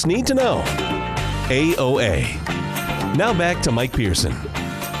ranchers need to know. AOA. Now back to Mike Pearson.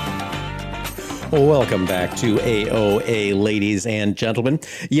 Welcome back to AOA, ladies and gentlemen.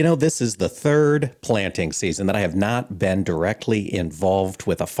 You know, this is the third planting season that I have not been directly involved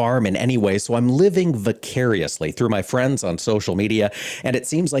with a farm in any way, so I'm living vicariously through my friends on social media, and it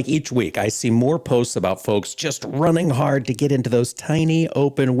seems like each week I see more posts about folks just running hard to get into those tiny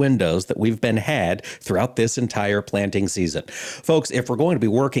open windows that we've been had throughout this entire planting season. Folks, if we're going to be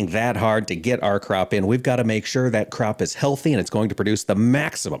working that hard to get our crop in, we've got to make sure that crop is healthy and it's going to produce the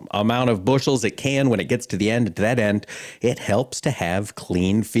maximum amount of bushels it can when it gets to the end. And to that end, it helps to have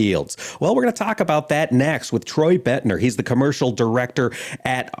clean fields. Well, we're going to talk about that next with Troy Bettner. He's the commercial director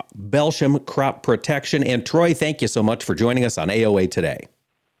at Belchim Crop Protection. And Troy, thank you so much for joining us on AOA today.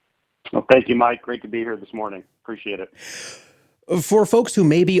 Well, thank you, Mike. Great to be here this morning. Appreciate it. For folks who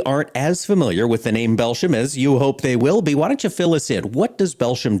maybe aren't as familiar with the name Belchim as you hope they will be, why don't you fill us in? What does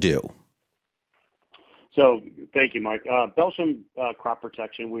Belchim do? So, thank you, Mike. Belchim Crop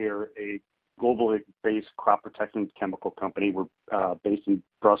Protection, we are a globally based crop protection chemical company. We're based in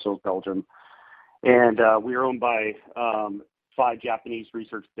Brussels, Belgium. And we are owned by 5 Japanese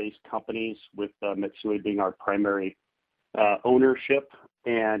research-based companies, with Mitsui being our primary ownership.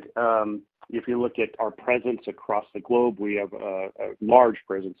 And if you look at our presence across the globe, we have a large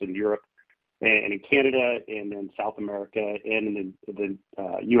presence in Europe and in Canada and in South America, and in the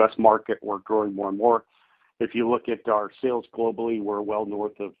U.S. market. We're growing more and more. If you look at our sales globally, we're well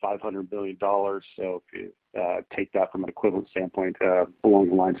north of $500 billion. So if you take that from an equivalent standpoint, along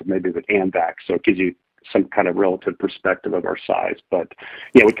the lines of maybe with AMVAC, so it gives you some kind of relative perspective of our size. But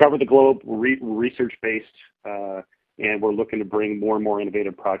yeah, we cover the globe. We're research-based, and we're looking to bring more and more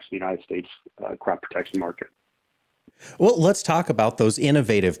innovative products to the United States crop protection market. Well, let's talk about those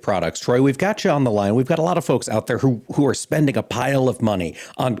innovative products. Troy, we've got you on the line. We've got a lot of folks out there who are spending a pile of money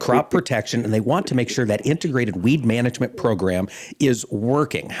on crop protection, and they want to make sure that integrated weed management program is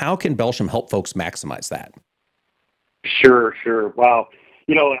working. How can Belchim help folks maximize that? Sure. Well,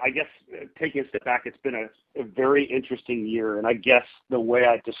 I guess taking a step back, it's been a very interesting year. And I guess the way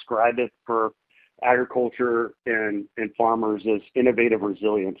I describe it for agriculture and farmers is innovative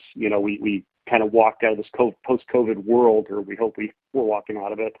resilience. We kind of walked out of this post-COVID world, or we hope we're walking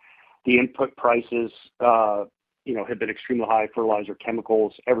out of it. The input prices, have been extremely high: fertilizer,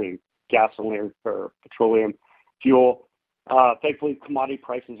 chemicals, everything, gasoline, or petroleum, fuel. Thankfully, commodity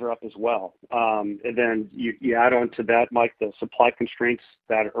prices are up as well. And then you add on to that, Mike, the supply constraints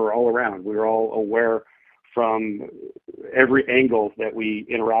that are all around. We're all aware from every angle that we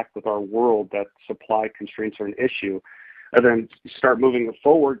interact with our world that supply constraints are an issue. And then start moving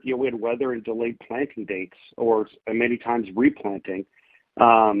forward, we had weather and delayed planting dates, or many times replanting.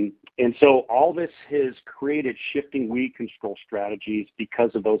 And so all this has created shifting weed control strategies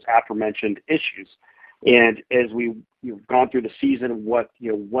because of those aforementioned issues. And as we've gone through the season, what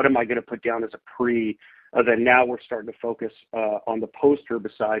am I going to put down as a pre? Then now we're starting to focus on the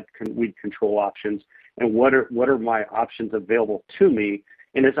post-herbicide weed control options, and what are my options available to me.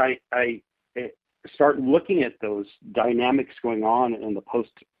 And as I start looking at those dynamics going on in the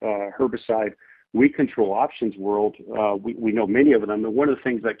post-herbicide weed control options world, we know many of them. And one of the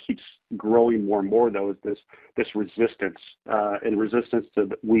things that keeps growing more and more, though, is this resistance and resistance to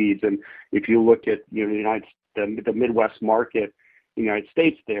the weeds. And if you look at the Midwest market, the United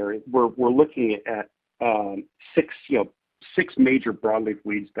States, there we're looking at 6 major broadleaf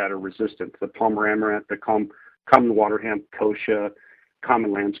weeds that are resistant: the palmer amaranth, the common water hemp, kochia,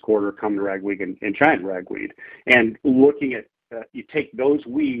 common lamb's quarter, common ragweed, and giant ragweed. And looking at you take those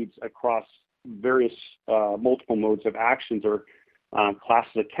weeds across various multiple modes of actions or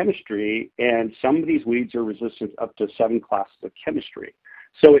classes of chemistry, and some of these weeds are resistant up to 7 classes of chemistry.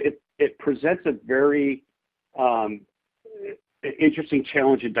 So it presents a very interesting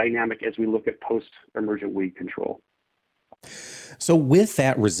challenge and dynamic as we look at post-emergent weed control. So with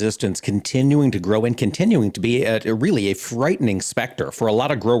that resistance continuing to grow and continuing to be really a frightening specter for a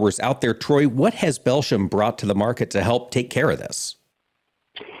lot of growers out there, Troy, what has Belchim brought to the market to help take care of this?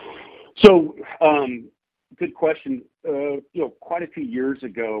 So, good question. Quite a few years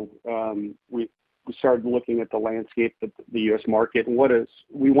ago, we started looking at the landscape of the U.S. market, and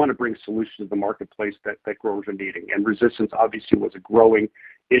we want to bring solutions to the marketplace that growers are needing. And resistance obviously was a growing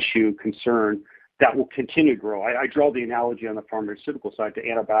issue, concern that will continue to grow. I draw the analogy on the pharmaceutical side to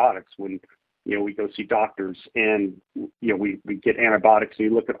antibiotics. When we go see doctors and we get antibiotics, and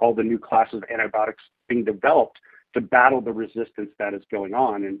you look at all the new classes of antibiotics being developed to battle the resistance that is going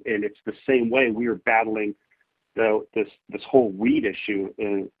on, and it's the same way we are battling this whole weed issue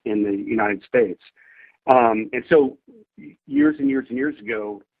in the United States. And so years and years and years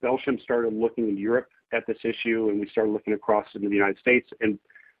ago, Belchim started looking in Europe at this issue, and we started looking across into the United States. And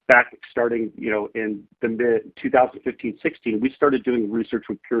back starting, in the mid 2015-16, we started doing research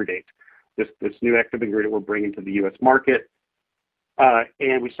with Pure Date, this new active ingredient we're bringing to the U.S. market.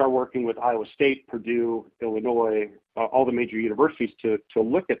 And we started working with Iowa State, Purdue, Illinois, all the major universities to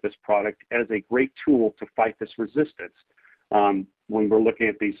look at this product as a great tool to fight this resistance. When we're looking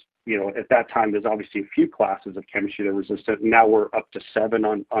at these, at that time, there's obviously a few classes of chemistry that are resistant. Now we're up to 7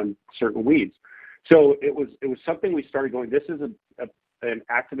 on certain weeds. So it was something we started going, this is an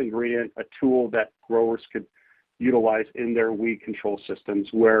active ingredient, a tool that growers could utilize in their weed control systems,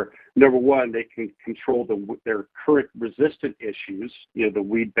 where number one, they can control their current resistant issues. The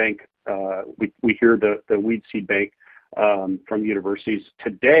weed bank, we hear the weed seed bank from universities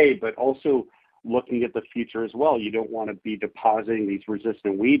today, but also looking at the future as well. You don't want to be depositing these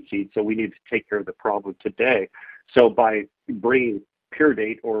resistant weed seeds, so we need to take care of the problem today. So by bringing Pure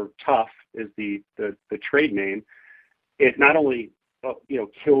Date, or Tough is the trade name, it not only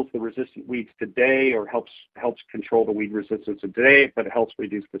kills the resistant weeds today, or helps control the weed resistance today, but it helps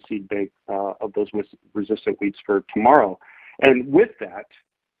reduce the seed bank of those resistant weeds for tomorrow. And with that,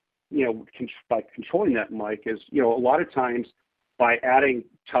 by controlling that, Mike, is a lot of times by adding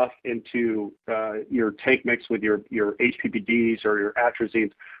Tough into your tank mix with your HPPDs or your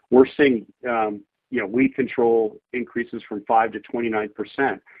atrazines, we're seeing weed control increases from 5 to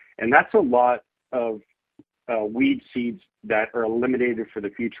 29%, and that's a lot of weed seeds that are eliminated for the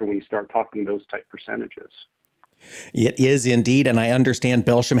future when you start talking those type percentages. It is indeed, and I understand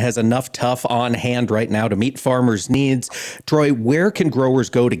Belchim has enough Tough on hand right now to meet farmers' needs. Troy, where can growers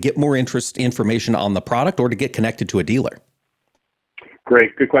go to get more information on the product or to get connected to a dealer?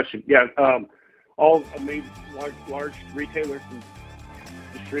 Great, good question. Yeah, all large retailers and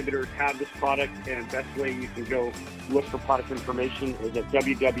distributors have this product, and best way you can go look for product information is at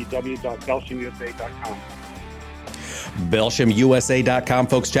www.belchimusa.com. BelchimUSA.com,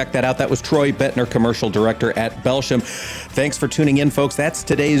 folks. Check that out. That was Troy Bettner, Commercial Director at Belchim. Thanks for tuning in, folks. That's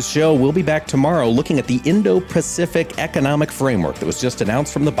today's show. We'll be back tomorrow looking at the Indo-Pacific Economic Framework that was just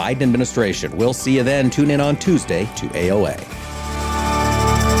announced from the Biden administration. We'll see you then. Tune in on Tuesday to AOA.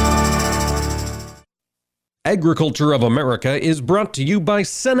 Agriculture of America is brought to you by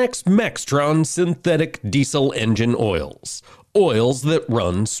Cenex Maxtron Synthetic Diesel Engine Oils. Oils that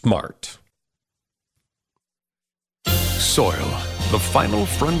run smart. Soil, the final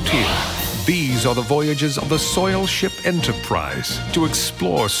frontier. These are the voyages of the Soil Ship Enterprise to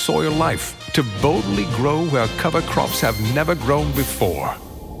explore soil life, to boldly grow where cover crops have never grown before.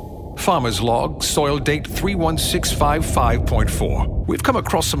 Farmer's Log, soil date 31655.4. We've come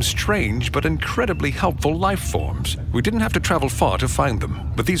across some strange but incredibly helpful life forms. We didn't have to travel far to find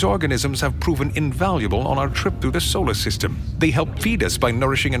them, but these organisms have proven invaluable on our trip through the solar system. They help feed us by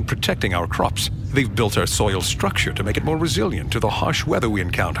nourishing and protecting our crops. They've built our soil structure to make it more resilient to the harsh weather we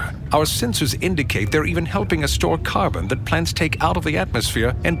encounter. Our sensors indicate they're even helping us store carbon that plants take out of the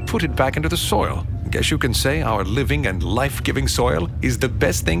atmosphere and put it back into the soil. Guess you can say our living and life-giving soil is the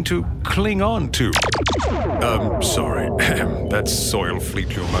best thing to cling on to. Sorry. That's soil fleet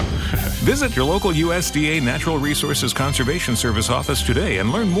humor. Visit your local USDA Natural Resources Conservation Service office today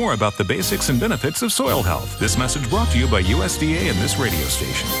and learn more about the basics and benefits of soil health. This message brought to you by USDA and this radio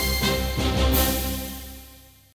station.